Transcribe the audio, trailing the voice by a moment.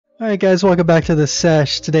Alright guys, welcome back to the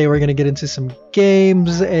Sesh. Today we're going to get into some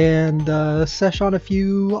games and sesh on a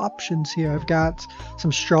few options here. I've got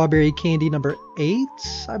some strawberry candy number 8,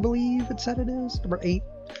 I believe it said it is. Number 8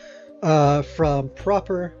 from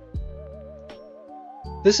Proper.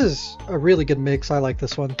 This is a really good mix. I like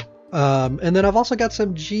this one. And then I've also got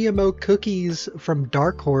some GMO cookies from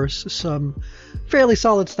Darkhorse. Some fairly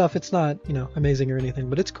solid stuff. It's not, amazing or anything,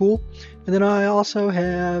 but it's cool. And then I also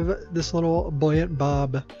have this little Buoyant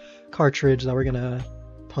Bob cartridge that we're gonna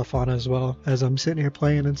puff on as well as I'm sitting here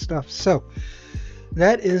playing and stuff. So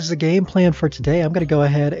that is the game plan for today. I'm gonna go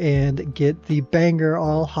ahead and get the banger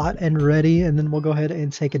all hot and ready, and then we'll go ahead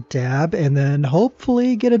and take a dab and then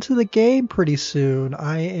hopefully get into the game pretty soon.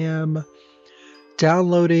 I am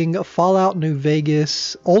downloading Fallout New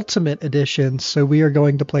Vegas Ultimate Edition, so we are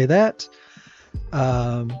going to play that.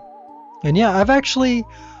 And yeah,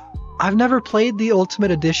 I've never played the Ultimate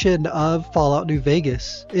Edition of Fallout New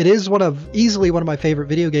Vegas. It is easily one of my favorite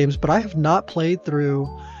video games, but I have not played through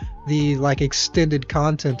the extended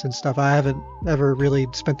content and stuff. I haven't ever really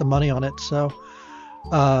spent the money on it. So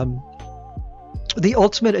the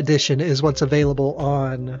Ultimate Edition is what's available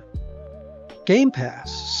on Game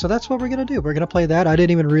Pass. So that's what we're going to do. We're going to play that. I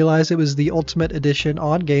didn't even realize it was the Ultimate Edition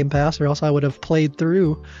on Game Pass, or else I would have played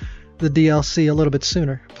through the DLC a little bit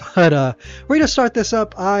sooner. But we're gonna start this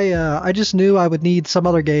up. I just knew I would need some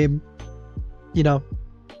other game,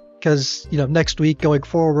 because next week going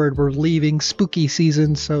forward we're leaving spooky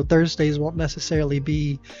season, so Thursdays won't necessarily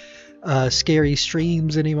be scary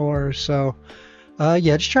streams anymore. So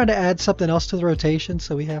yeah, just trying to add something else to the rotation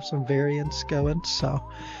so we have some variance going. So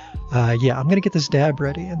yeah, I'm gonna get this dab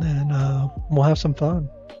ready and then we'll have some fun.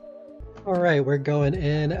 All right, we're going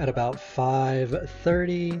in at about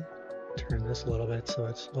 5:30. Turn this a little bit so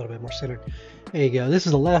it's a little bit more centered. There you go. This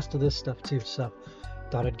is the last of this stuff too, so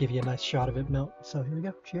thought I'd give you a nice shot of it melt. So here we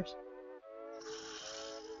go. Cheers.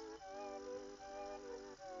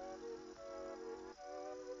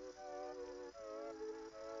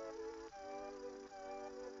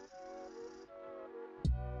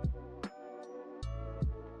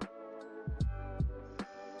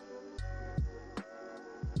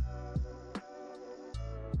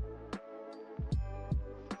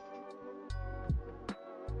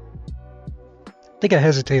 I think I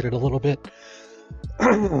hesitated a little bit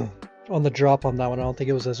on the drop on that one. I don't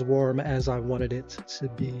think it was as warm as I wanted it to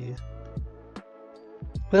be. But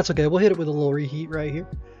that's okay. We'll hit it with a little reheat right here.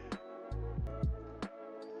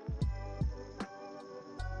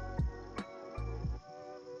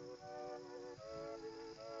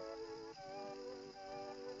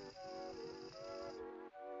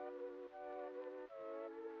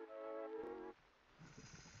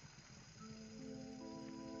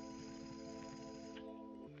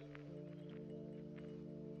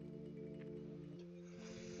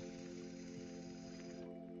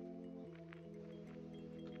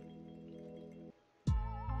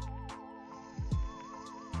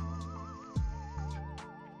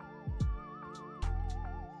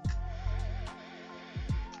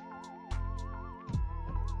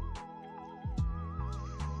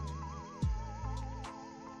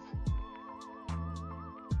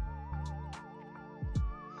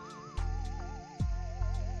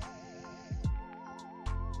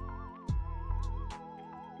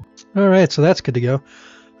 Alright, so that's good to go.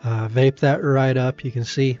 Vape that right up. You can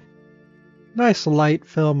see nice light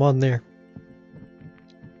film on there.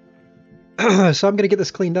 So I'm going to get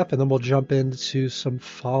this cleaned up and then we'll jump into some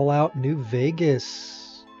Fallout New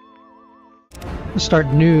Vegas. Let's start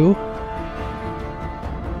new.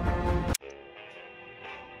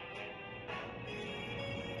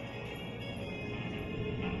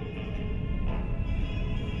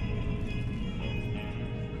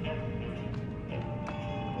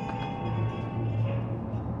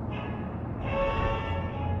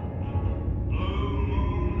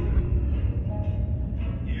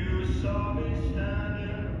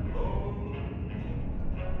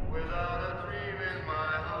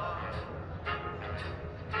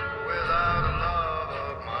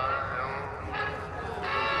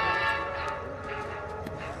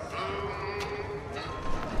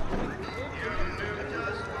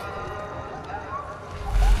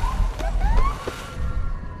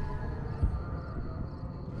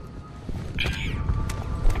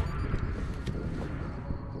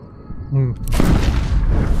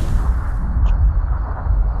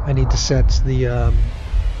 I need to set the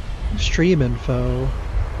stream info.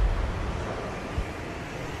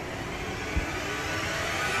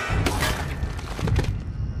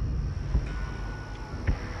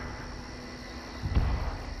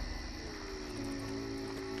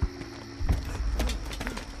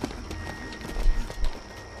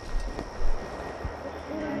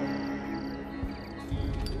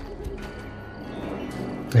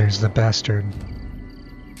 There's the bastard.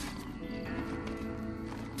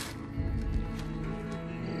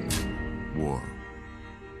 War.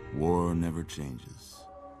 War never changes.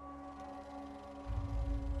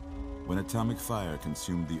 When atomic fire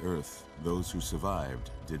consumed the Earth, those who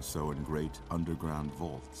survived did so in great underground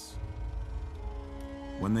vaults.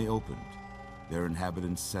 When they opened, their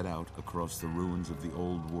inhabitants set out across the ruins of the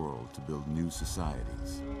old world to build new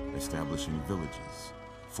societies, establishing villages,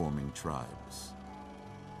 forming tribes.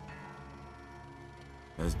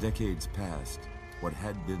 As decades passed, what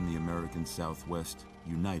had been the American Southwest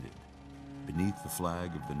united beneath the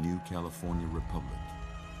flag of the new California Republic,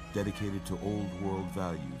 dedicated to old world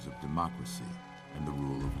values of democracy and the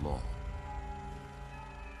rule of law.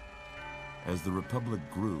 As the Republic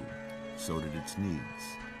grew, so did its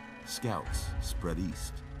needs. Scouts spread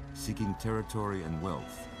east, seeking territory and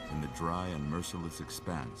wealth in the dry and merciless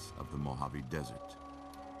expanse of the Mojave Desert.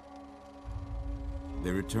 They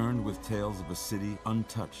returned with tales of a city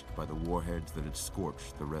untouched by the warheads that had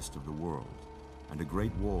scorched the rest of the world, and a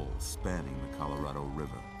great wall spanning the Colorado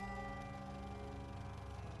River.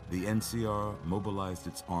 The NCR mobilized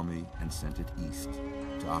its army and sent it east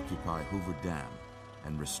to occupy Hoover Dam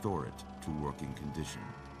and restore it to working condition.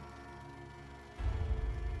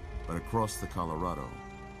 But across the Colorado,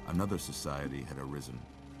 another society had arisen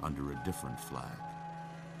under a different flag.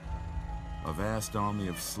 A vast army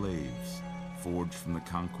of slaves forged from the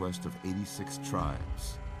conquest of 86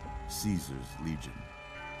 tribes, Caesar's Legion.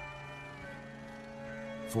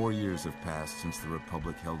 4 years have passed since the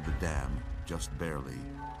Republic held the dam, just barely,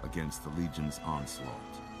 against the Legion's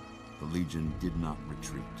onslaught. The Legion did not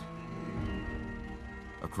retreat.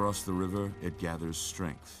 Across the river, it gathers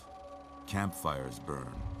strength. Campfires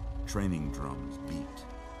burn, training drums beat.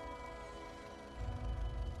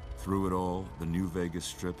 Through it all, the New Vegas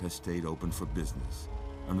Strip has stayed open for business,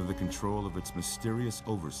 under the control of its mysterious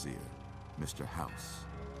overseer, Mr. House,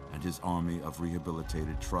 and his army of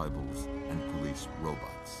rehabilitated tribals and police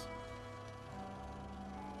robots.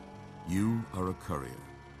 You are a courier,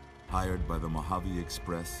 hired by the Mojave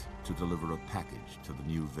Express to deliver a package to the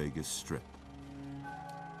New Vegas Strip.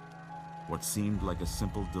 What seemed like a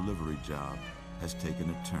simple delivery job has taken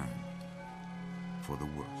a turn for the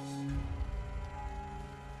worse.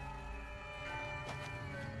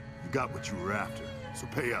 You got what you were after, so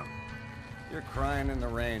pay up. You're crying in the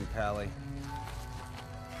rain, Pally.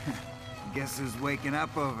 Guess who's waking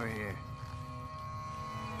up over here?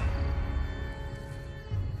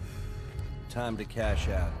 Time to cash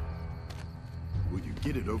out. Will you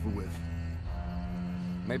get it over with?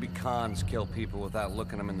 Maybe cons kill people without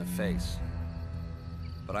looking them in the face.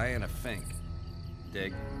 But I ain't a fink.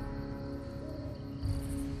 Dig?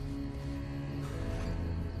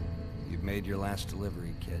 You've made your last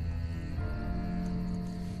delivery, kid.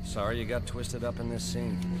 Sorry you got twisted up in this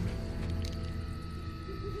scene.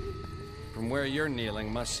 From where you're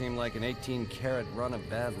kneeling must seem like an 18-carat run of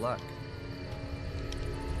bad luck.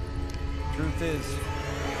 Truth is,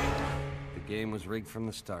 the game was rigged from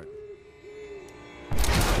the start.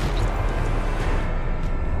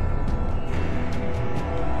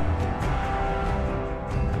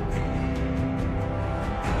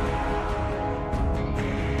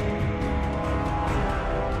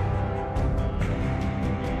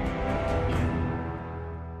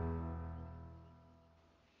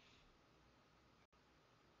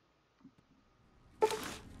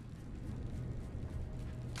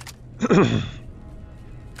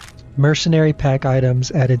 Mercenary pack items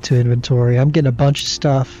added to inventory. I'm getting a bunch of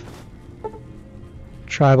stuff.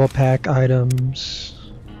 Tribal pack items.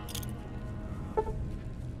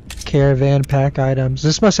 Caravan pack items.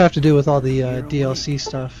 This must have to do with all the DLC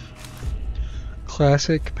stuff.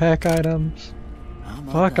 Classic pack items.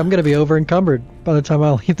 Fuck, I'm gonna be over encumbered by the time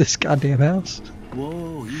I leave this goddamn house.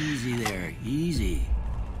 Whoa, easy there, easy.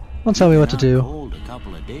 Don't tell me what to You've been out do. cold a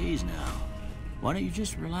couple of days now. Why don't you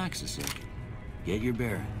just relax a second? Get your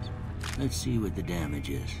bearings. Let's see what the damage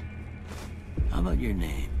is. How about your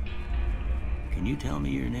name? Can you tell me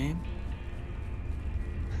your name?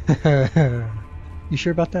 You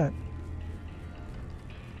sure about that?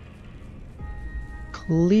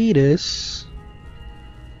 Cletus.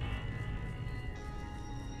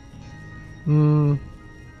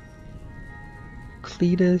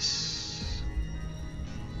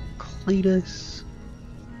 Cletus.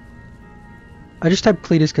 I just typed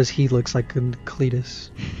Cletus because he looks like Cletus.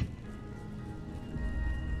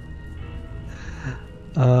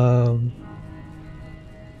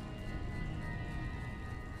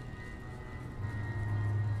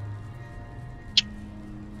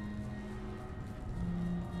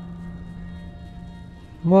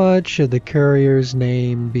 What should the courier's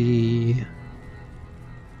name be?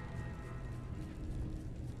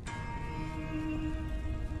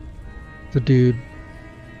 The dude.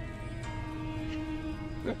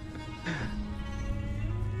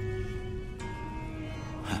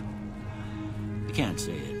 I can't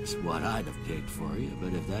say it's what I'd have picked for you,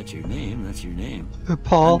 but if that's your name, that's your name.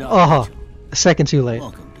 Paul? I'm Doc Oh, Mitchell. a second too late.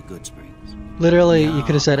 Welcome to Good Springs. Literally, you Now,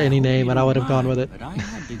 could have said I any hope name you and I would don't have gone with mind, it. But I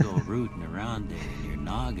had to go rooting around there in your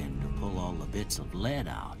noggin to pull all the bits of lead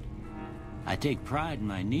out. I take pride in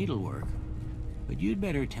my needlework, but you'd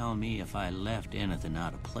better tell me if I left anything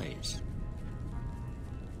out of place.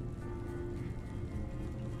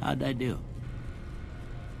 How'd I do?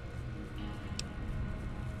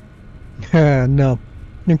 No.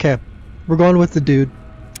 Okay. We're going with the dude.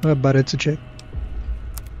 But it's a chick.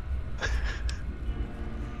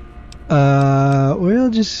 Well,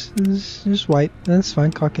 just white. That's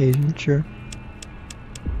fine. Caucasian, sure.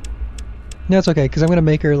 That's okay, because I'm gonna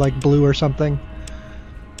make her like blue or something.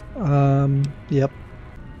 Yep.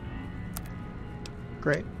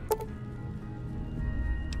 Great.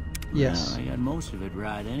 Yes. Well, I got most of it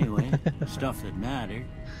right anyway. Stuff that mattered.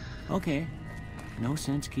 Okay. No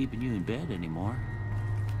sense keeping you in bed anymore.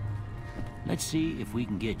 Let's see if we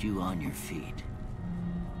can get you on your feet.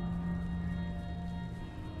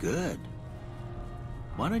 Good.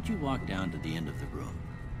 Why don't you walk down to the end of the room,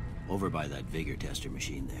 over by that vigor tester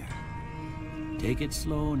machine there. Take it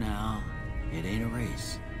slow now. It ain't a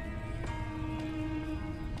race.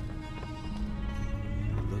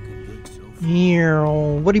 You're looking good so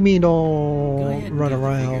far. What do you mean Go don't ahead and run give the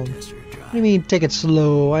vigor around? tester a try. What do you mean take it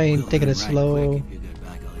slow? I ain't We'll taking learn it right slow. quick if you get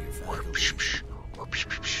back all your faculties.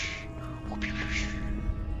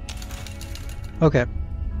 Okay.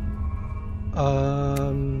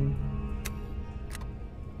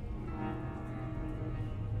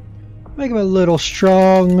 Make him a little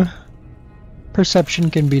strong. Perception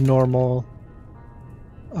can be normal.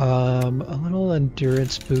 A little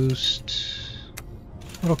endurance boost.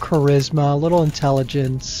 A little charisma, a little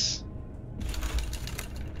intelligence.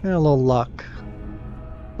 And a little luck.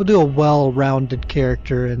 We'll do a well-rounded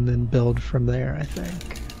character and then build from there, I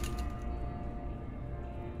think.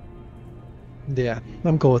 Yeah,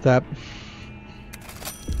 I'm cool with that.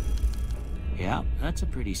 Yeah, that's a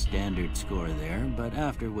pretty standard score there, but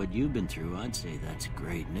after what you've been through, I'd say that's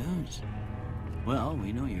great news. Well,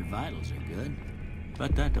 we know your vitals are good,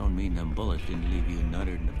 but that don't mean them bullets didn't leave you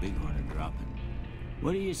nuttered and the bighorn are dropping.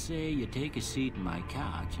 What do you say you take a seat in my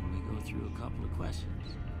couch and we go through a couple of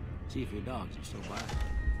questions? See if your dogs are still barking.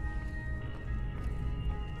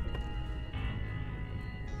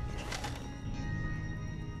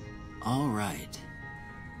 All right.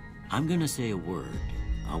 I'm gonna say a word.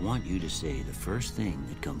 I want you to say the first thing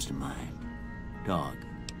that comes to mind. Dog.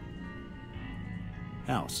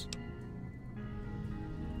 House.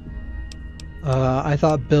 I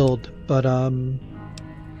thought build, but I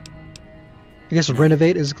guess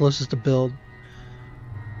renovate is closest to build.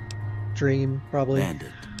 Dream, probably.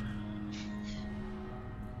 Bandit.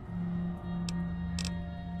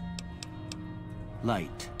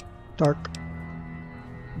 Light. Dark.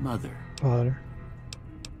 Mother. Water.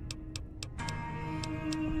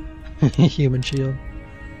 Human shield.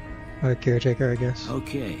 Or caretaker, I guess.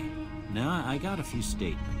 Okay. Now I got a few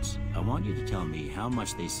statements. I want you to tell me how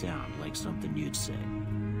much they sound like something you'd say.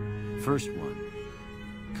 First one.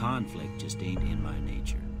 Conflict just ain't in my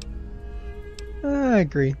nature. I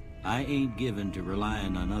agree. I ain't given to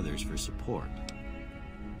relying on others for support.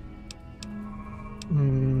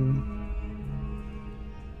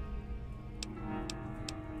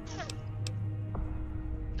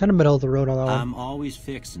 Kind of middle of the road on that one. I'm always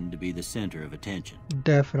fixing to be the center of attention.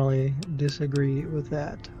 Definitely disagree with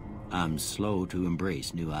that. I'm slow to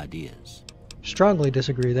embrace new ideas. Strongly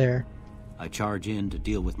disagree there. I charge in to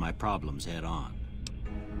deal with my problems head on.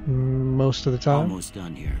 Most of the time. Almost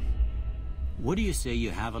done here. What do you say you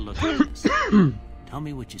have a look at this? Tell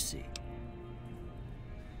me what you see.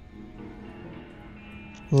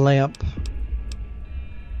 Lamp.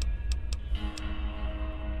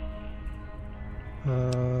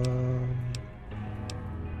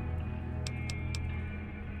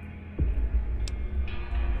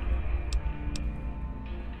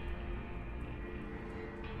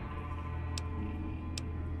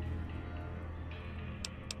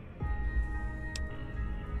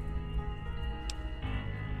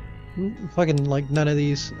 Fucking like none of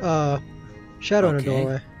these. Shadow in a Okay.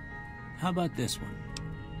 doorway. How about this one?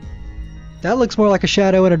 That looks more like a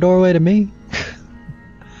shadow in a doorway to me.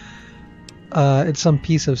 It's some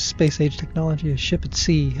piece of space age technology, a ship at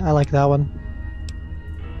sea. I like that one.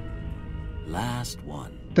 Last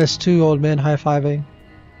one. There's two old men high-fiving.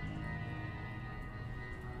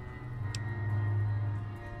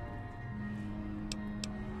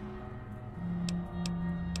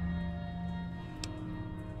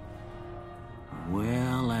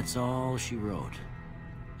 all she wrote.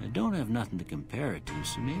 I don't have nothing to compare it to,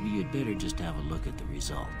 so maybe you'd better just have a look at the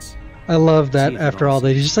results. I love that See if it after all all that,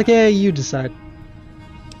 he's seems just like, yeah, you decide.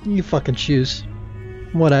 You fucking choose.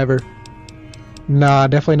 Whatever. Nah,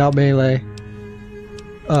 definitely not melee.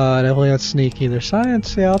 Definitely not sneak either.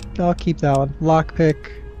 Science, yeah, I'll keep that one.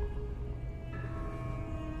 Lockpick.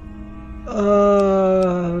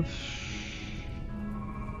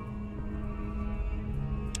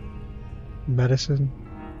 Medicine.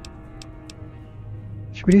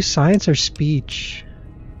 Should we do science or speech?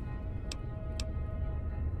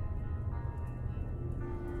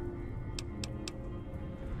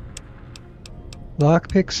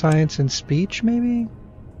 Lockpick, science, and speech, maybe?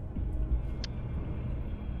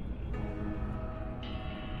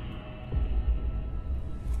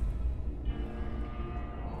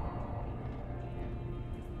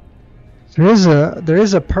 There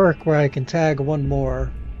is a perk where I can tag one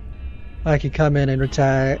more. I could come in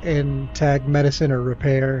and tag medicine or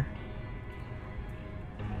repair.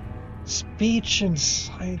 Speech and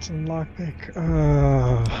science and lockpick.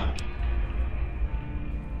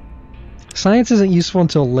 Science isn't useful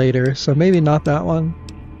until later, so maybe not that one.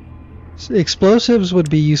 Explosives would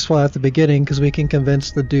be useful at the beginning because we can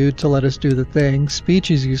convince the dude to let us do the thing. Speech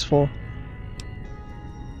is useful.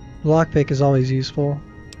 Lockpick is always useful.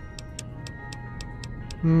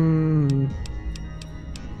 Do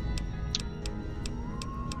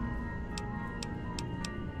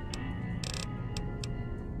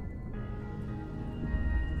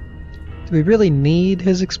we really need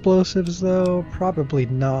his explosives though? Probably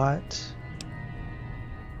not.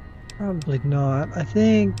 Probably not. I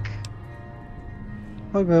think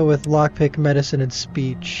I'll go with lockpick, medicine, and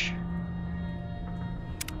speech.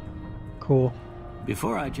 Cool.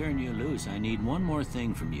 Before I turn you loose, I need one more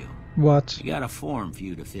thing from you. What? I got a form for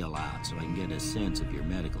you to fill out so I can get a sense of your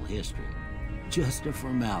medical history. Just a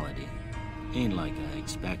formality. Ain't like I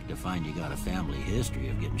expect to find you got a family history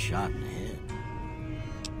of getting shot in the head.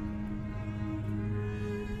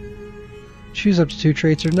 Choose up to 2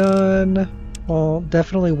 traits or none. Well,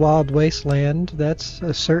 definitely Wild Wasteland. That's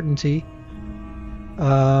a certainty.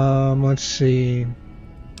 Let's see.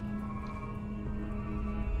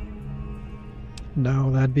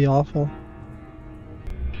 No, that'd be awful.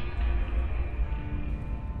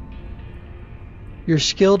 You're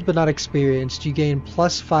skilled but not experienced. You gain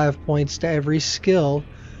 +5 points to every skill,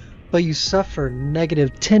 but you suffer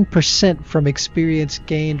negative 10% from experience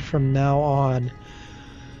gained from now on.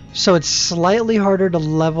 So it's slightly harder to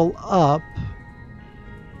level up,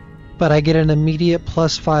 but I get an immediate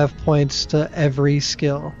 +5 points to every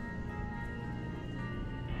skill.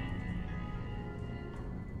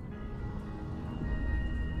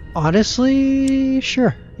 Honestly,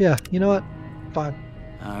 sure. Yeah, you know what? Fine.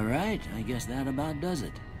 Alright, I guess that about does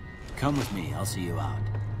it. Come with me, I'll see you out.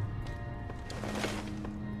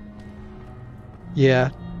 Yeah.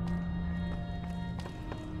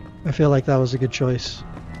 I feel like that was a good choice.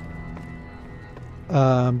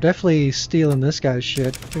 Definitely stealing this guy's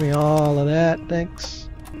shit. Give me all of that, thanks.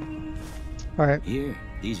 Alright. Here,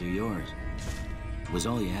 these are yours. Was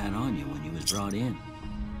all you had on you when you was brought in.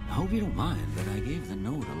 I hope you don't mind, but I gave the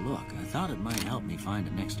note a look. I thought it might help me find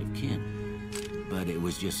a next of kin. But it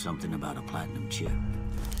was just something about a platinum chip.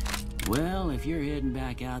 Well, if you're heading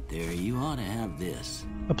back out there, you ought to have this.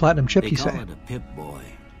 A platinum chip, They you call say? it a Pip-Boy.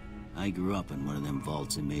 I grew up in one of them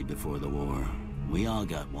vaults they made before the war. We all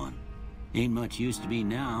got one. Ain't much used to be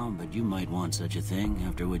now, but you might want such a thing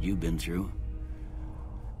after what you've been through.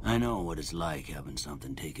 I know what it's like having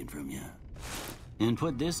something taken from you. And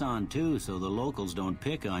put this on too, so the locals don't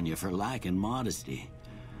pick on you for lacking modesty.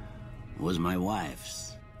 Was my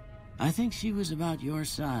wife's. I think she was about your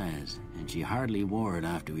size, and she hardly wore it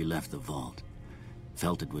after we left the vault.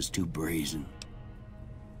 Felt it was too brazen.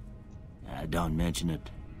 Don't mention it.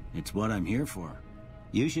 It's what I'm here for.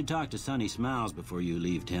 You should talk to Sunny Smiles before you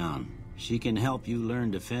leave town. She can help you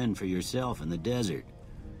learn to fend for yourself in the desert.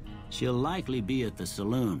 She'll likely be at the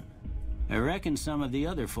saloon. I reckon some of the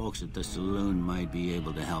other folks at the saloon might be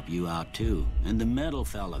able to help you out too. And the metal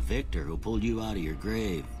fella, Victor, who pulled you out of your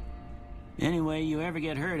grave. Anyway, you ever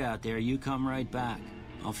get hurt out there, you come right back.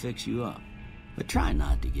 I'll fix you up. But try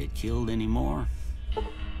not to get killed anymore.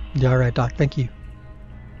 Yeah, alright, Doc, thank you.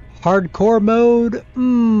 Hardcore mode?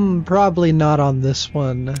 Probably not on this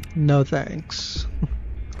one. No thanks.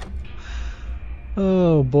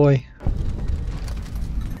 Oh boy.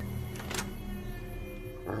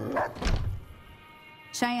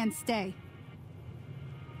 Cheyenne, stay.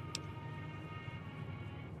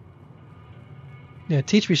 Yeah,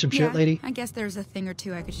 teach me some shit, lady. I guess there's a thing or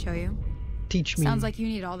two I could show you. Teach me. Sounds like you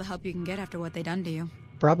need all the help you can get after what they done to you.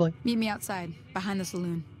 Probably. Meet me outside, behind the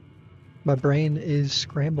saloon. My brain is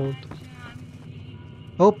scrambled.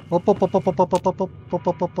 Oh, oh, oh, oh, oh, oh, oh, oh, oh, oh,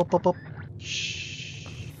 oh, oh, oh, oh.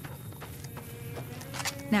 Shh.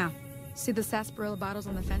 Now, see the sarsaparilla bottles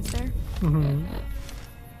on the fence there? Mm-hmm.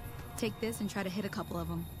 Take this and try to hit a couple of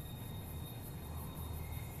them.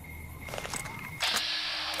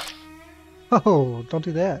 Oh, don't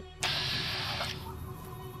do that.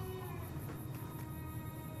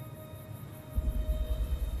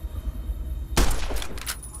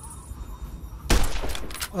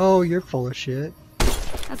 Oh, you're full of shit.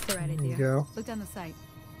 That's the right There idea. you go. Look down the sight.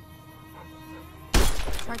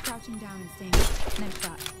 Start crouching down and staying and then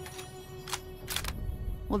shot.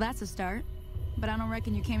 Well, that's a start. But I don't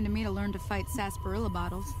reckon you came to me to learn to fight sarsaparilla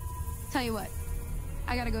bottles. Tell you what,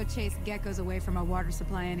 I gotta go chase geckos away from our water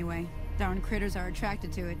supply anyway. Darn critters are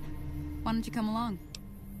attracted to it. Why don't you come along?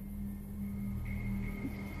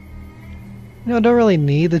 You know, I don't really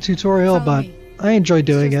need the tutorial, Follow but me. I enjoy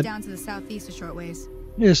doing It's it. just down to the southeast a short ways.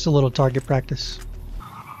 Just a little target practice.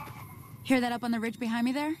 Hear that up on the ridge behind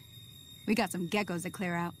me there? We got some geckos to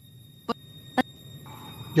clear out.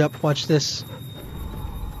 Yep, watch this.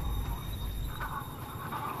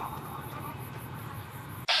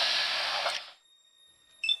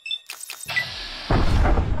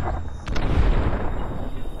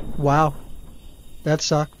 Wow. That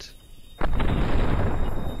sucked.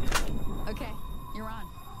 Okay, you're on.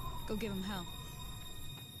 Go give him hell.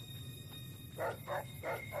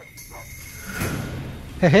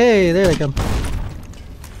 Hey, hey, there they come.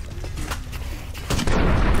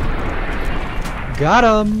 Got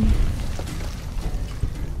him!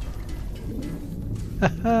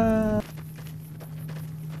 Haha.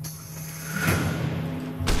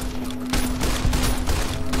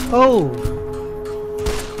 Oh!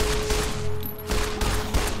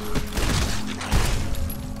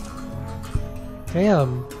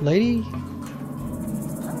 Damn, lady.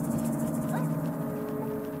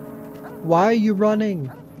 Why are you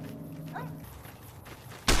running?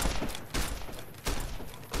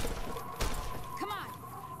 Come on!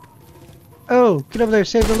 Oh, get over there,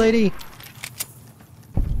 save the lady.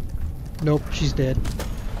 Nope, she's dead.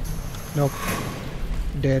 Nope.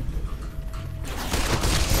 Dead.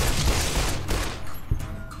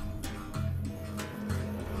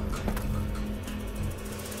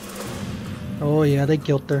 Oh yeah, they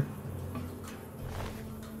killed her.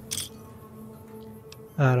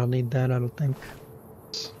 I don't need that, I don't think.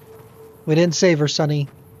 We didn't save her, Sonny.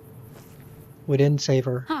 We didn't save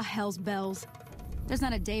her. Ah, hell's bells. There's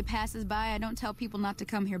not a day passes by I don't tell people not to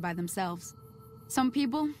come here by themselves. Some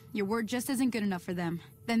people, your word just isn't good enough for them.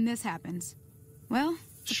 Then this happens. Well,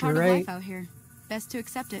 it's a Sure part of right. life out here. Best to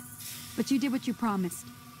accept it. But you did what you promised.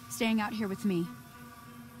 Staying out here with me.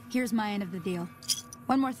 Here's my end of the deal.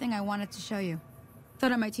 One more thing I wanted to show you.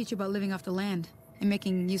 Thought I might teach you about living off the land and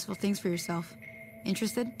making useful things for yourself.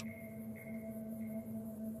 Interested?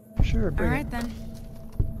 Sure, bring Alright then.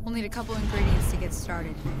 We'll need a couple ingredients to get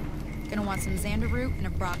started. Gonna want some xander root and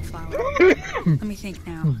a brock flower. Let me think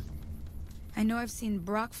now. I know I've seen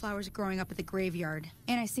brock flowers growing up at the graveyard,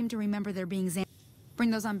 and I seem to remember there being xander.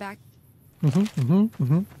 Bring those on back.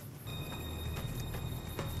 Boop.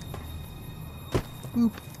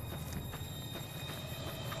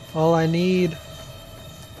 All I need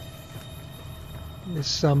is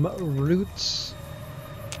some roots.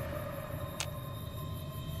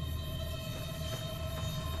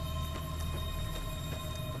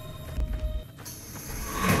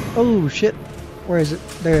 Oh shit. Where is it?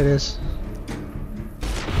 There it is.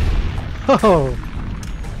 Oh.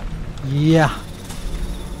 Yeah.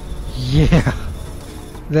 Yeah.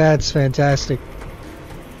 That's fantastic.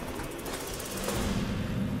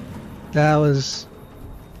 That was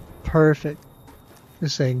perfect.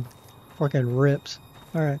 This thing fucking rips.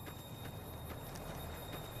 Alright.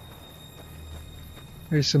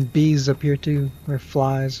 There's some bees up here too. Or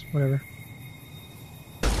flies, whatever.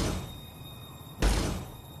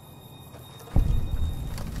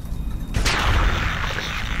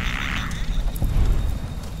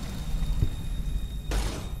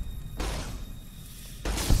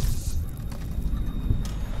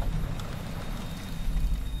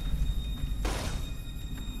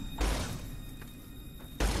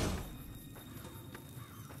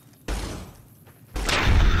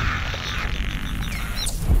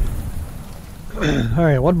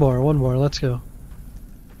 Alright, one more, let's go.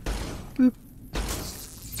 Boop.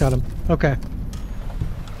 Got him. Okay.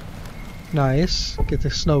 Nice. Get the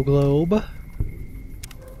snow globe.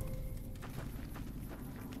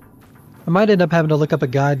 I might end up having to look up a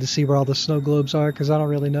guide to see where all the snow globes are, because I don't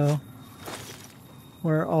really know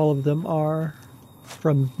where all of them are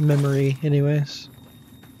from memory anyways.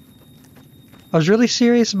 I was really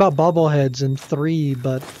serious about bobbleheads in 3,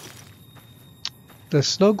 but the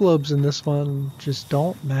snow globes in this one just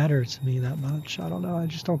don't matter to me that much. I don't know, I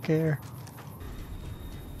just don't care.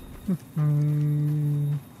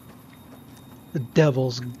 The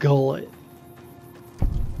Devil's Gullet.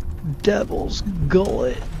 Devil's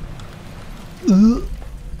Gullet. Ugh.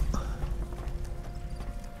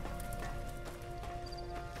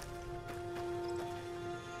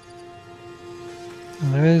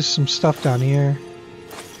 There is some stuff down here.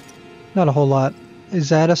 Not a whole lot. Is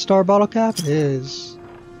that a star bottle cap? It is.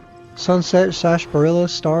 Sunset Sarsaparilla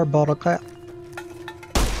star bottle cap.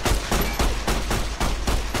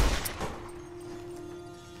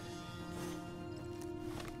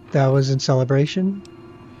 That was in celebration.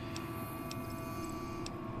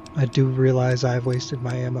 I do realize I've wasted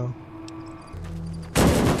my ammo.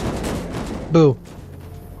 Boo.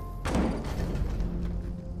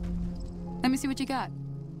 Let me see what you got.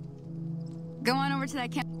 Go on over to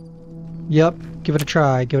that camp. Yep, give it a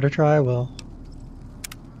try. Give it a try, I will.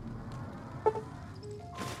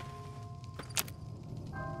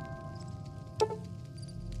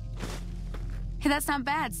 Hey, that's not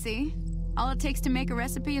bad, see? All it takes to make a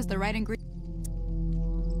recipe is the right ingredient.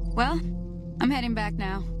 Well, I'm heading back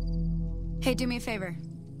now. Hey, do me a favor.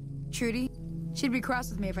 Trudy, she'd be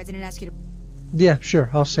cross with me if I didn't ask you to... Yeah, sure,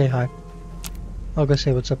 I'll say hi. I'll go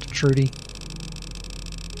say what's up to Trudy.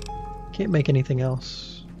 Can't make anything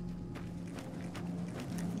else.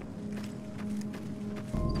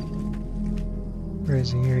 Where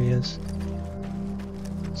is he? Here he is.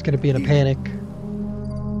 He's gonna be in a panic.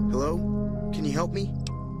 Hello? Can you help me?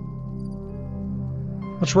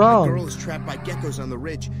 What's My wrong? girl is trapped by geckos on the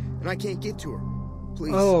ridge, and I can't get to her.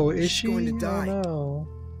 Please. Oh, is she's she? going to die. Oh, no.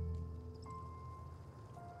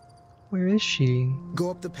 Where is she?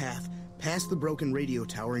 Go up the path, past the broken radio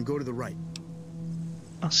tower, and go to the right.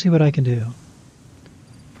 I'll see what I can do.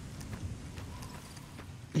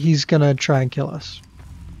 He's gonna try and kill us.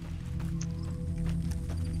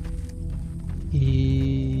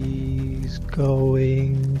 He's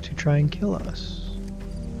going to try and kill us.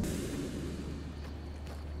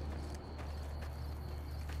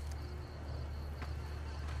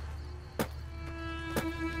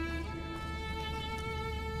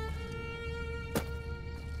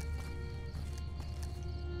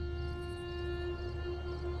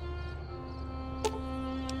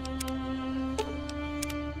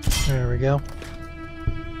 There we go.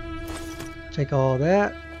 Take all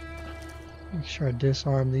that. Make sure I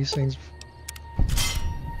disarm these things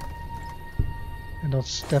and don't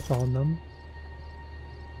step on them.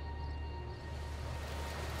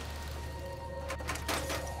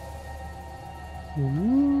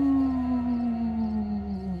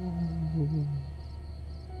 Ooh.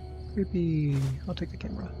 Creepy. I'll take the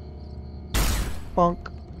camera.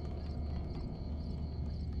 Bonk.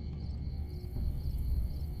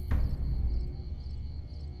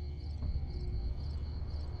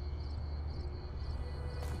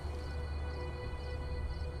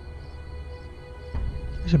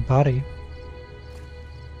 There's a body.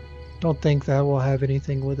 Don't think that will have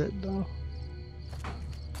anything with it though.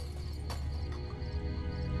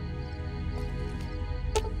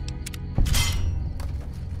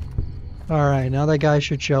 Alright, now that guy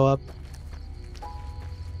should show up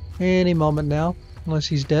any moment now, unless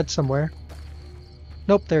he's dead somewhere.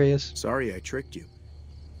 Nope, there he is. Sorry I tricked you.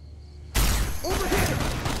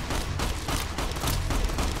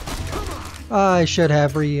 I should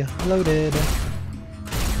have reloaded.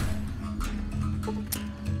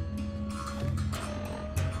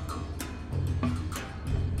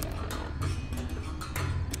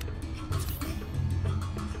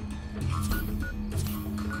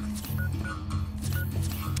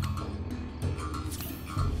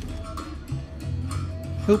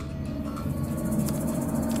 Oop.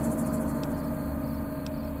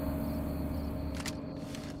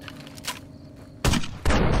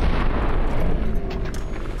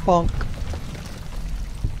 Bonk.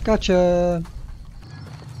 Gotcha.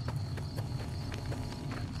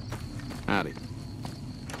 Howdy.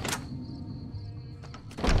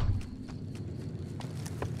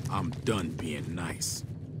 I'm done being nice.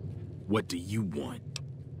 What do you want?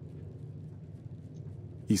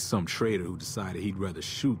 He's some traitor who decided he'd rather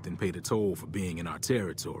shoot than pay the toll for being in our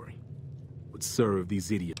territory. Would serve these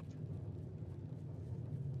idiots.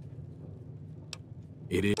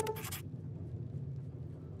 It is.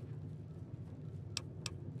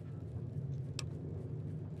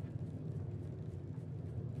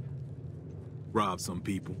 Rob some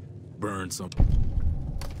people, burn some.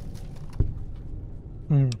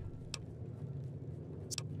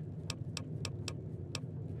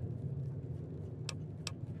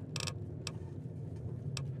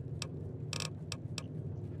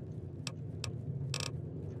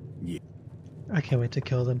 I can't wait to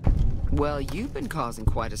kill them. Well, you've been causing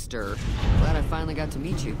quite a stir. Glad I finally got to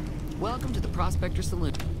meet you. Welcome to the Prospector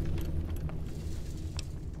Saloon.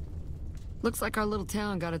 Looks like our little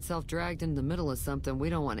town got itself dragged into the middle of something we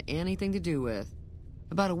don't want anything to do with.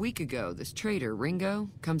 About a week ago, this trader, Ringo,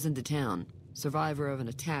 comes into town. Survivor of an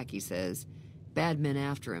attack, he says. Bad men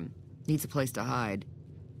after him. Needs a place to hide.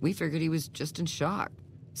 We figured he was just in shock,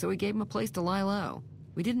 so we gave him a place to lie low.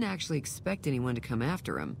 We didn't actually expect anyone to come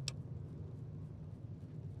after him.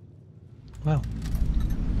 Wow.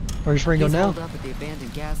 Where's Ringo He's now? holed up at the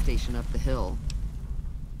abandoned gas station up the hill.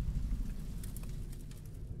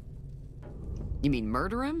 You mean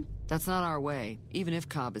murder him? That's not our way, even if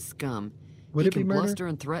Cobb is scum. Would He it be can murder? bluster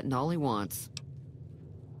and threaten all he wants.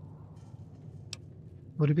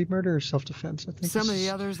 Would it be murder or self-defense? I think Some of this the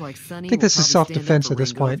is- others, like Sonny, I think will this is probably self-defense stand up at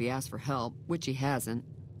this for Ringo point. if he asks for help, which he hasn't.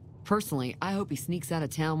 Personally, I hope he sneaks out of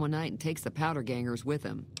town one night and takes the powder gangers with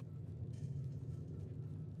him.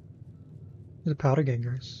 The powder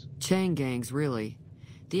gangers. Chain gangs, really.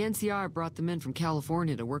 The NCR brought them in from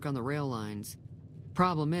California to work on the rail lines.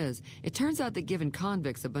 Problem is, it turns out that giving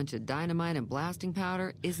convicts a bunch of dynamite and blasting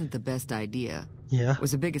powder isn't the best idea. Yeah. It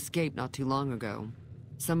was a big escape not too long ago.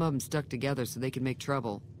 Some of them stuck together so they could make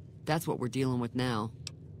trouble. That's what we're dealing with now.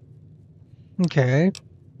 Okay.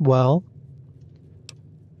 Well,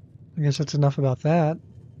 I guess that's enough about that.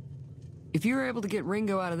 If you were able to get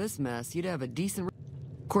Ringo out of this mess, you'd have a decent...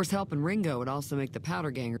 Of course, helping Ringo would also make the powder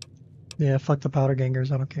ganger... Yeah, fuck the powder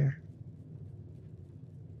gangers. I don't care.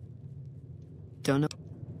 Don't know.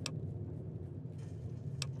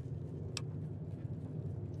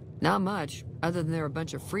 Not much, other than they're a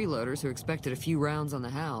bunch of freeloaders who expected a few rounds on the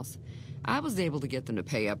house. I was able to get them to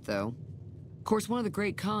pay up, though. Of course, one of the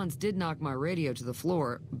great cons did knock my radio to the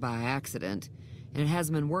floor, by accident, and it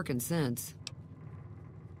hasn't been working since.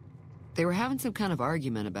 They were having some kind of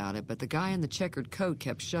argument about it, but the guy in the checkered coat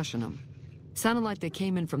kept shushing them. Sounded like they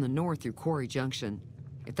came in from the north through Quarry Junction.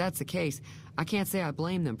 If that's the case, I can't say I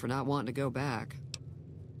blame them for not wanting to go back.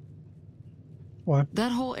 What?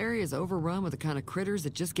 That whole area is overrun with the kind of critters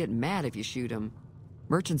that just get mad if you shoot them.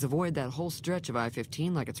 Merchants avoid that whole stretch of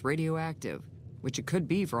I-15 like it's radioactive, which it could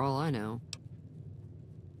be for all I know.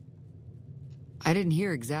 I didn't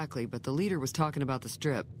hear exactly, but the leader was talking about the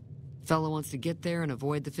strip. Fella wants to get there and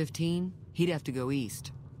avoid the 15, he'd have to go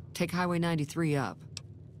east. Take Highway 93 up.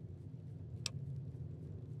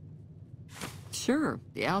 Sure,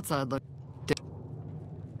 the outside looks...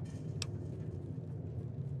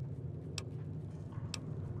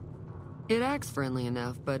 It acts friendly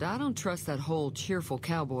enough, but I don't trust that whole cheerful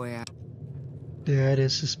cowboy act. Yeah, it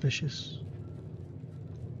is suspicious.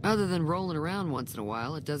 Other than rolling around once in a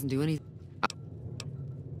while, it doesn't do anything.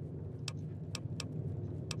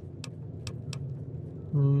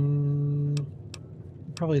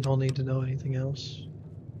 Probably don't need to know anything else.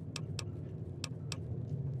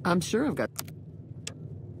 I'm sure I've got...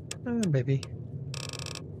 Maybe.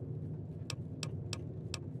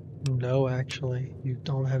 No, actually. You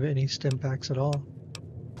don't have any stim packs at all.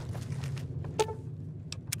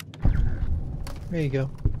 There you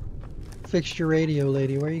go. Fixed your radio,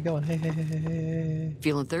 lady. Where are you going? Hey, hey, hey, hey, hey.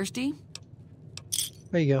 Feeling thirsty?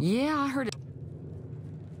 There you go. Yeah, I heard it.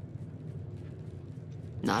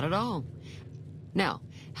 Not at all. Now,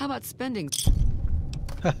 how about spending...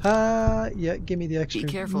 Haha, yeah, give me the extra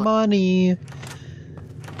careful. money.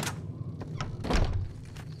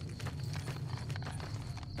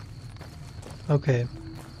 Okay.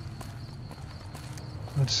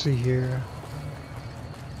 Let's see here.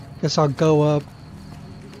 Guess I'll go up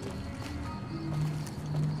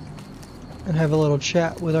and have a little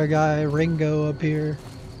chat with our guy Ringo up here.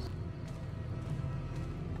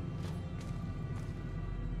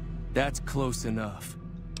 That's close enough.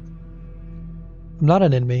 I'm not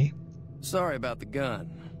an enemy. Sorry about the gun.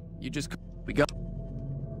 You just... We got...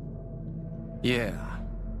 Yeah.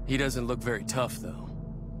 He doesn't look very tough, though.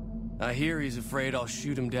 I hear he's afraid I'll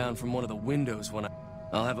shoot him down from one of the windows when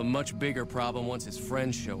I'll have a much bigger problem once his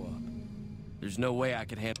friends show up. There's no way I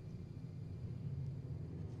could handle...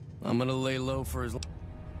 I'm gonna lay low for his...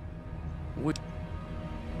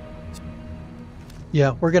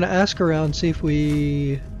 Yeah, we're gonna ask around, see if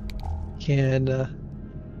we can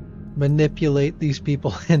manipulate these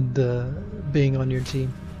people into being on your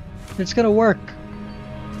team. It's gonna work.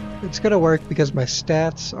 It's gonna work because my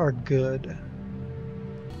stats are good.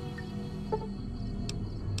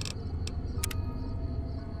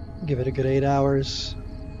 Give it a good 8 hours.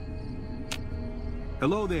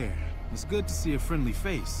 Hello there. It's good to see a friendly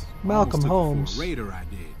face. Malcolm Almost took it Holmes. for a raider I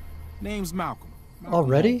did. Name's Malcolm.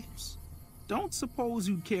 Already? Holmes. Don't suppose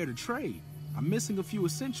you'd care to trade. I'm missing a few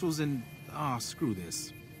essentials and... Ah, screw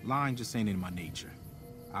this. lying just ain't in my nature.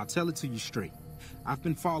 I'll tell it to you straight. I've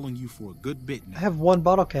been following you for a good bit now. I have one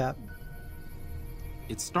bottle cap.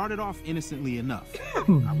 It started off innocently enough.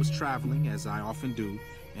 I was traveling, as I often do,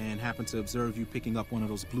 and happened to observe you picking up one of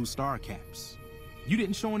those blue star caps. You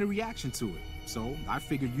didn't show any reaction to it, so I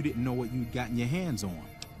figured you didn't know what you'd gotten your hands on.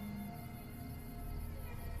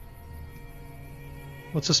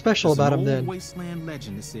 What's so special about him then? There's an old wasteland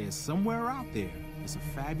legend that says somewhere out there is a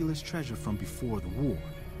fabulous treasure from before the war.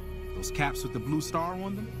 Those caps with the blue star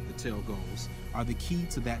on them, the tale goes, are the key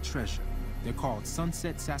to that treasure. They're called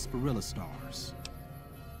sunset sarsaparilla stars.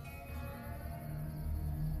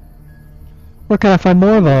 Where can I find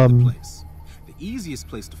more of them? The easiest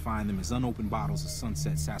place to find them is unopened bottles of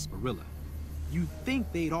sunset sarsaparilla. You'd think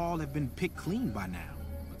they'd all have been picked clean by now,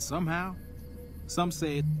 but somehow, some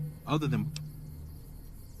say, other than...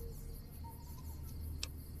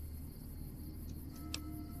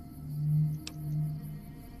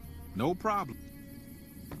 No problem.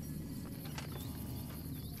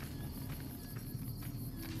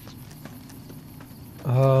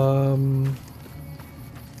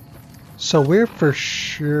 So we're for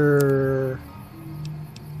sure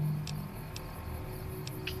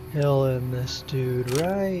killing this dude,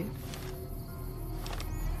 right?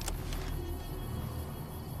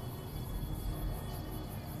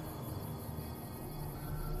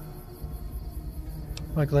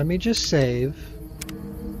 Like, let me just save.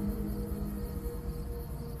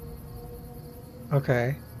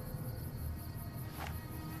 Okay.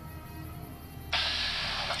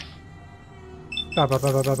 Bow, bow,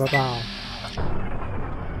 bow, bow, bow, bow, bow.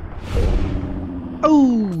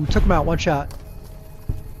 Oh, took him out, one shot.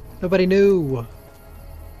 Nobody knew.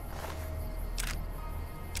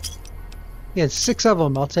 He had 6 of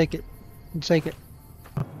them. I'll take it. I'll take it.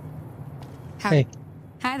 Hey.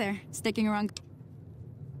 Hi there. Sticking around.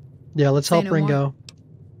 Yeah, let's help Ringo.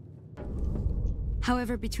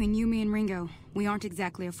 However, between you, me, and Ringo, we aren't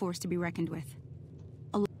exactly a force to be reckoned with.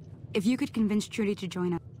 If you could convince Trudy to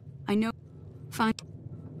join us, I know. Fine.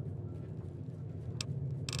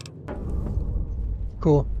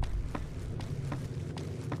 Cool.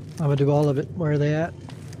 I'm gonna do all of it. Where are they at?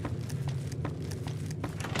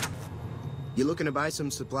 You looking to buy some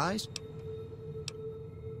supplies?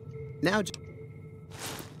 Now,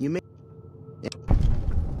 you may... Yeah.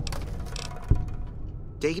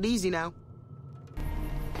 Take it easy now.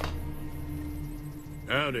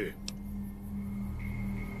 Howdy.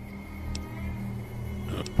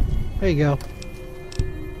 There you go.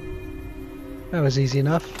 That was easy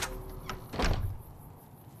enough.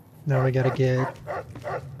 Now we gotta get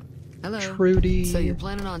Hello. Trudy. So you're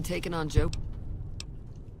planning on taking on Joe?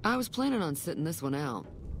 I was planning on sitting this one out.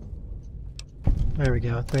 There we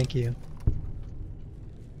go. Thank you.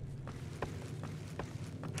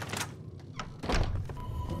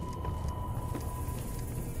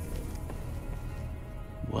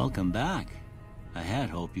 Welcome back. I had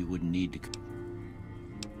hoped you wouldn't need to...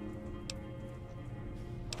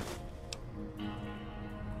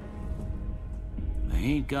 I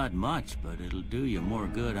ain't got much, but it'll do you more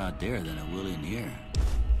good out there than it will in here.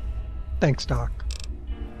 Thanks, Doc.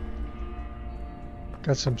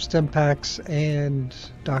 Got some stim packs and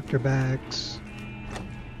doctor bags.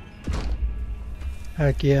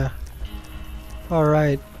 Heck yeah.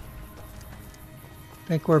 Alright.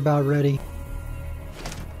 Think we're about ready.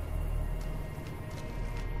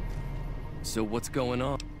 So what's going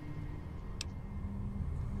on?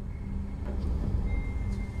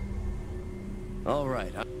 All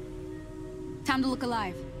right. Time to look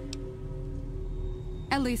alive.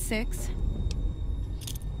 At least 6.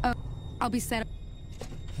 Oh, I'll be set up.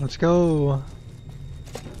 Let's go.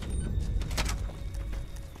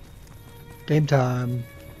 Game time.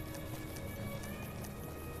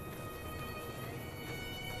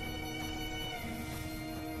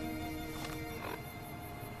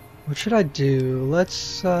 What should I do?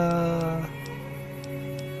 Let's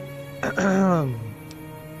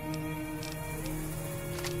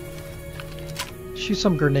shoot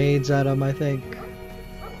some grenades at him, I think.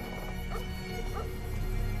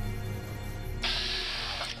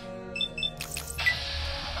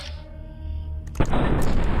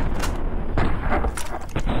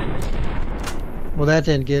 Well, that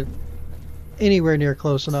didn't get anywhere near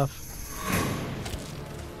close enough.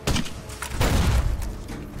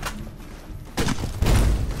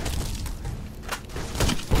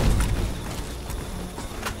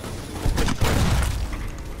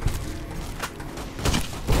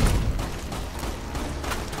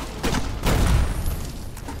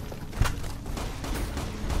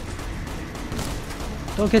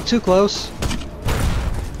 Don't get too close.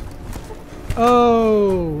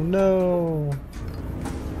 Oh, no.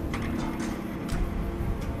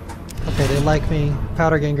 Okay, they like me.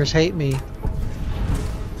 Powder gangers hate me.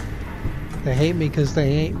 They hate me because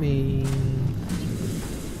they hate me.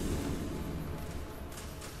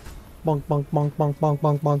 Bonk, bonk, bonk, bonk, bonk,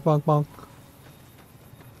 bonk, bonk, bonk, bonk.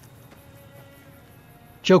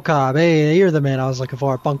 Joe Cobb, hey, you're the man I was looking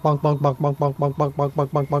for. Bonk, bonk, bonk, bonk, bonk, bonk, bonk, bonk, bonk,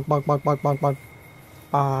 bonk, bonk, bonk, bonk, bonk, bonk, bonk,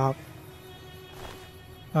 bonk.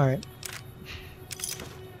 Alright.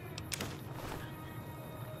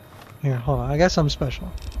 Here, hold on. I got something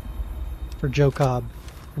special. For Joe Cobb.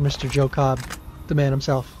 For Mr. Joe Cobb. The man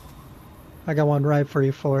himself. I got one right for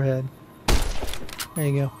your forehead. There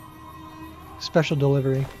you go. Special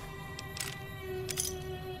delivery.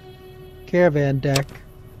 Caravan deck.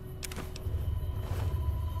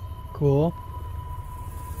 Cool.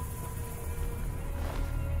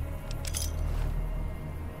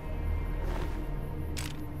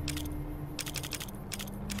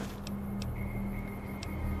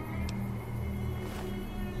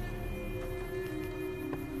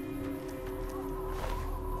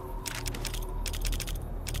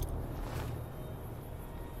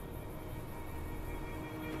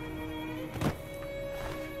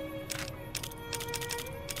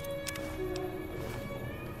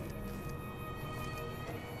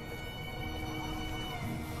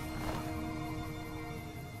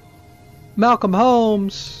 Malcolm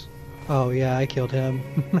Holmes! Oh yeah, I killed him.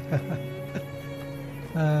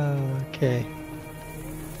 Okay.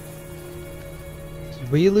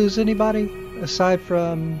 Did we lose anybody aside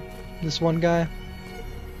from this one guy?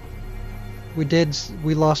 We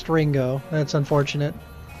lost Ringo. That's unfortunate.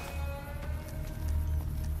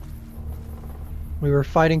 We were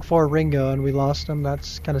fighting for Ringo and we lost him.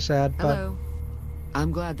 That's kind of sad. Hello.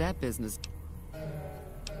 I'm glad that business...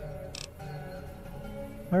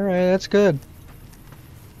 Alright, that's good.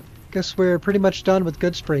 Guess we're pretty much done with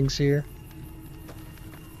Good Springs here.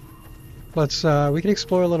 Let's, we can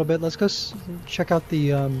explore a little bit. Let's go check out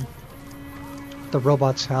the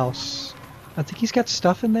robot's house. I think he's got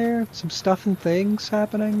stuff in there. Some stuff and things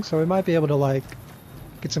happening. So we might be able to, like,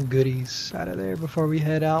 get some goodies out of there before we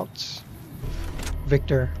head out.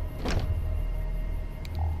 Victor.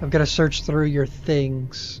 I've got to search through your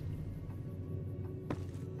things.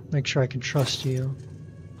 Make sure I can trust you.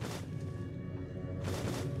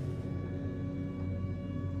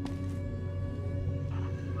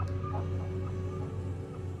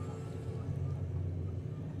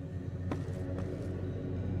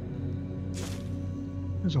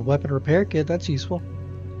 There's a weapon repair kit, that's useful.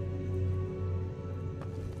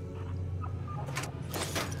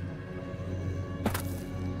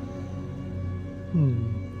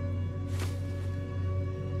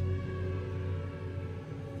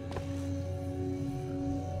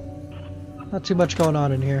 Not too much going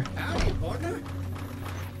on in here. Howdy, partner.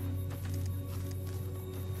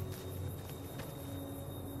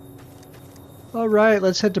 Alright,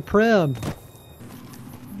 let's head to Prim.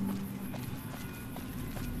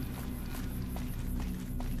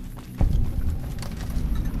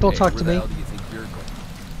 Don't talk to me. Where the hell do you think you're going?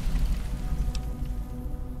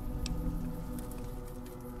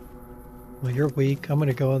 Well, you're weak. I'm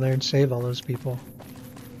gonna go in there and save all those people.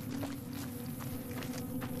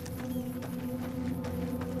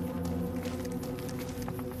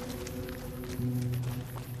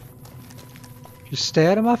 Just stay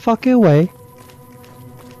out of my fucking way.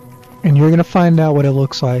 And you're gonna find out what it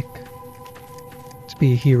looks like to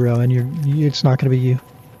be a hero, and it's not gonna be you.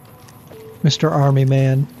 Mr. Army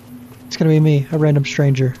Man. It's gonna be me, a random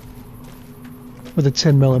stranger. With a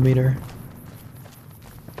 10mm.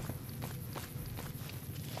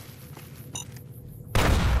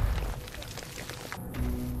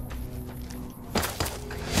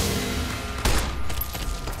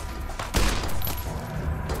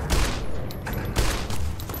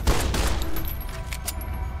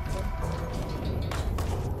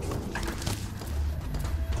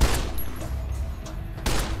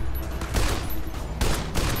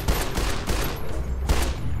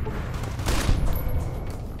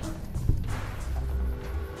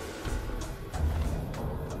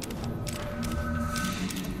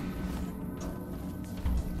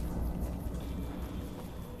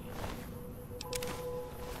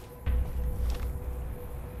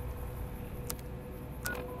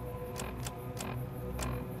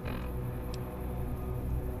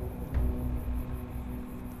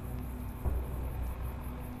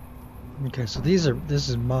 Okay, so this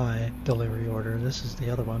is my delivery order. This is the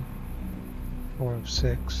other one. 4 of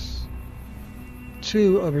 6.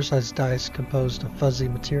 2 oversized dice composed of fuzzy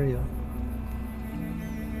material.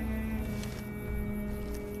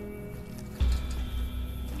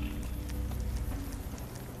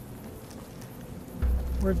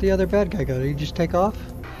 Where'd the other bad guy go? Did he just take off?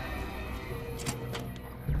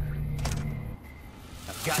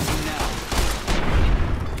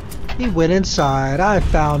 He went inside. I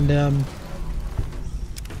found him.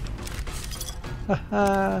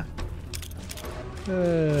 Haha.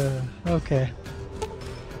 Okay.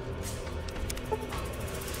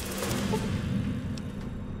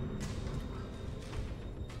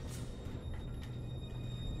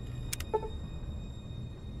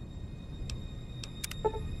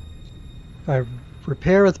 If I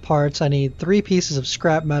repair with parts, I need 3 pieces of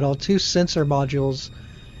scrap metal, 2 sensor modules,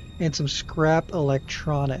 and some scrap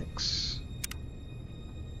electronics.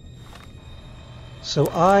 So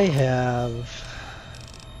I have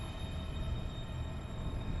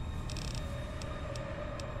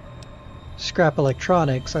scrap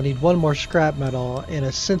electronics. I need 1 more scrap metal and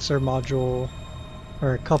a sensor module,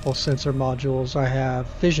 or a couple sensor modules. I have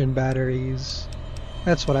fission batteries.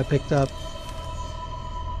 That's what I picked up.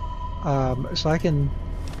 So I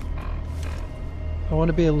want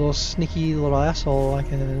to be a little sneaky little asshole. I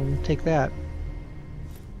can take that.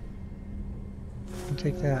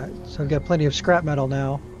 Take that. So I've got plenty of scrap metal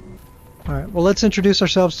now. Alright, well, let's introduce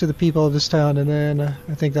ourselves to the people of this town, and then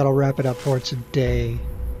I think that'll wrap it up for today.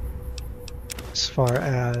 As far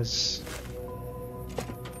as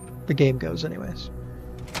the game goes, anyways.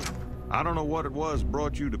 I don't know what it was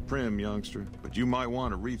brought you to Prim, youngster, but you might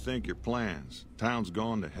want to rethink your plans. Town's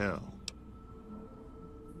gone to hell.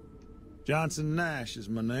 Johnson Nash is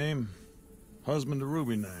my name. Husband to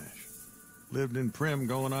Ruby Nash. Lived in Prim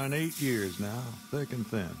going on 8 years now, thick and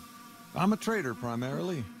thin. I'm a trader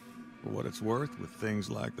primarily, for what it's worth with things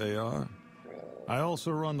like they are. I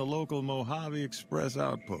also run the local Mojave Express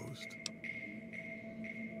outpost.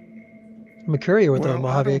 I'm a courier with the Well,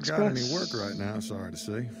 Mojave I don't Express. got any work right now, sorry to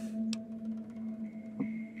say.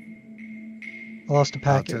 I lost a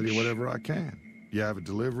package. I'll tell you whatever I can. You have a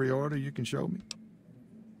delivery order you can show me?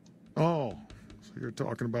 Oh, so you're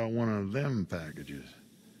talking about one of them packages.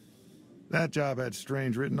 That job had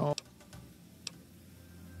strange written all...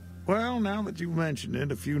 Well, now that you mention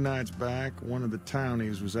it, a few nights back, one of the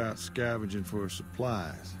townies was out scavenging for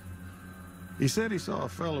supplies. He said he saw a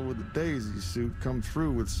fellow with a daisy suit come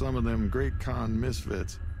through with some of them Great Con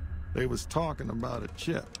misfits. They was talking about a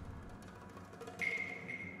chip.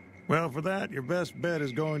 Well, for that, your best bet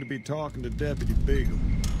is going to be talking to Deputy Beagle.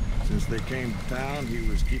 Since they came to town, he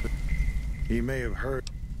was keeping... He may have heard...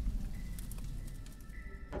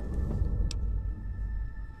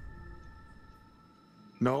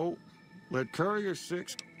 No, let Courier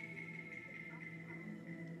 6...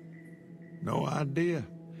 No idea.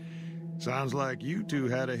 Sounds like you two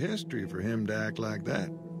had a history for him to act like that.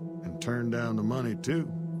 And turn down the money, too.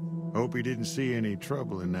 Hope he didn't see any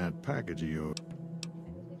trouble in that package of yours.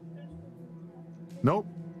 Nope,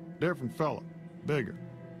 different fella. Bigger.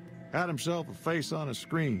 Had himself a face on a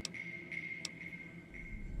screen.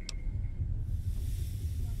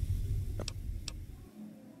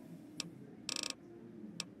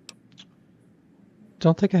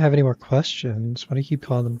 Don't think I have any more questions. Why do you keep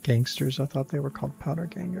calling them gangsters? I thought they were called powder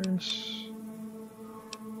gangers.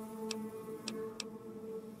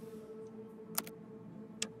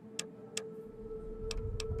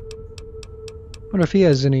 Wonder if he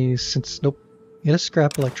has any since... Nope. He has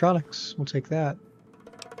scrap electronics. We'll take that.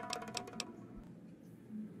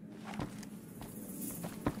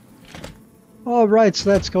 Alright, so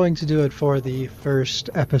that's going to do it for the first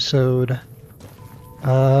episode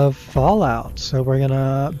of Fallout. So we're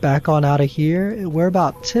gonna back on out of here. We're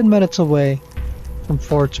about 10 minutes away from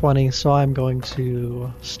 420, so I'm going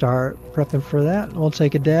to start prepping for that. We'll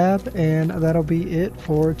take a dab, and that'll be it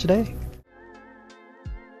for today.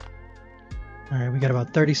 Alright, we got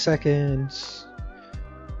about 30 seconds.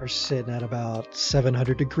 We're sitting at about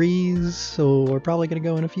 700 degrees, so we're probably going to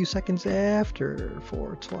go in a few seconds after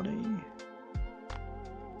 420.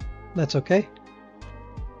 That's okay.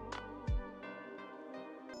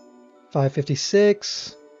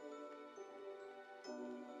 556.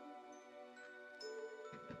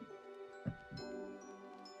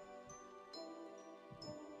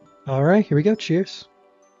 Alright, here we go. Cheers.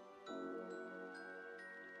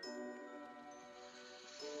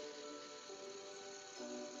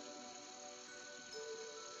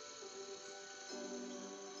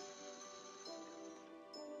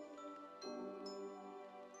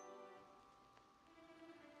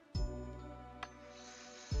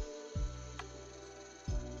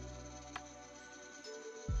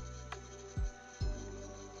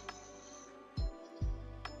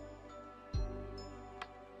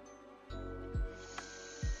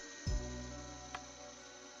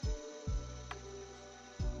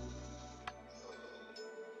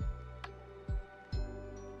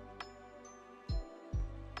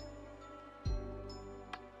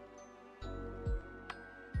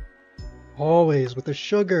 Always with the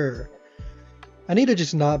sugar. I need to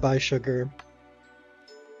just not buy sugar.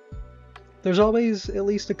 There's always at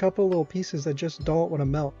least a couple little pieces that just don't want to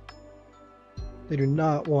melt. They do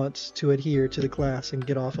not want to adhere to the glass and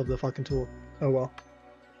get off of the fucking tool. Oh well.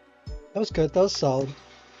 That was good. That was solid.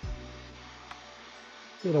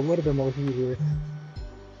 Get a little bit more heat here.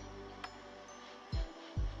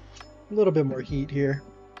 A little bit more heat here.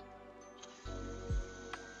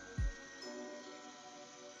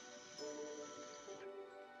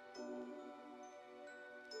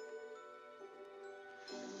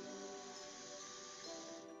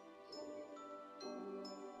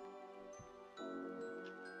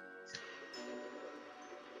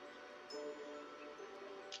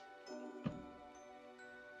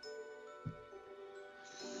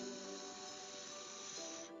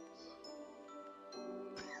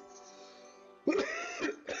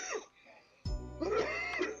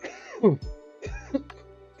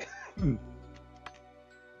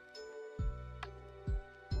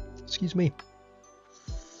 Excuse me.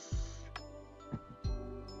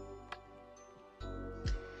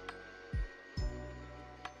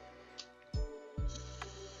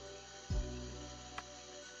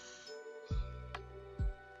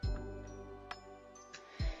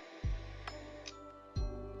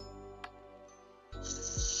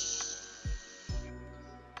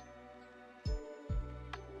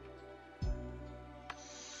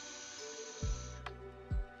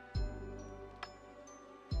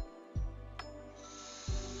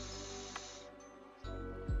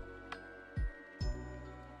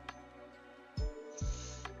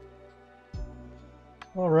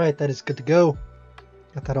 Alright, that is good to go.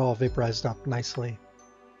 Got that all vaporized up nicely.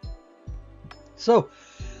 So,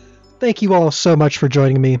 thank you all so much for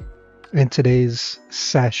joining me in today's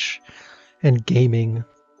Sesh and gaming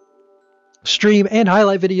stream and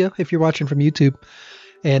highlight video if you're watching from YouTube.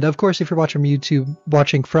 And of course, if you're watching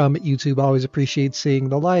from YouTube, I always appreciate seeing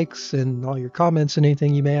the likes and all your comments and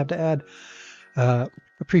anything you may have to add.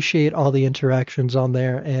 Appreciate all the interactions on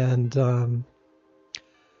there. And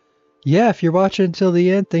yeah, if you're watching until the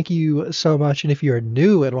end, thank you so much. And if you're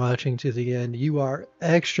new and watching to the end, you are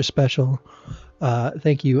extra special.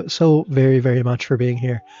 Thank you so very, very much for being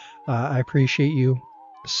here. I appreciate you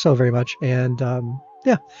so very much. And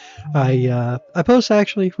yeah, I post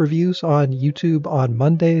actually reviews on YouTube on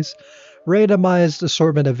Mondays, randomized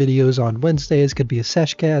assortment of videos on Wednesdays. Could be a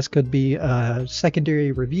Seshcast, could be a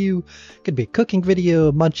secondary review, could be a cooking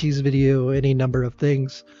video, munchies video, any number of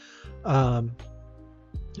things.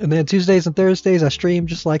 And then Tuesdays and Thursdays I stream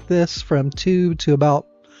just like this from 2 to about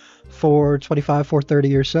 4:25,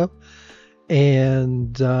 4:30 or so.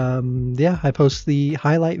 And yeah, I post the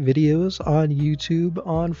highlight videos on YouTube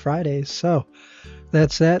on Fridays. So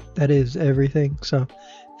that's that. That is everything. So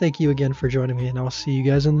thank you again for joining me, and I'll see you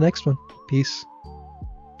guys in the next one. Peace.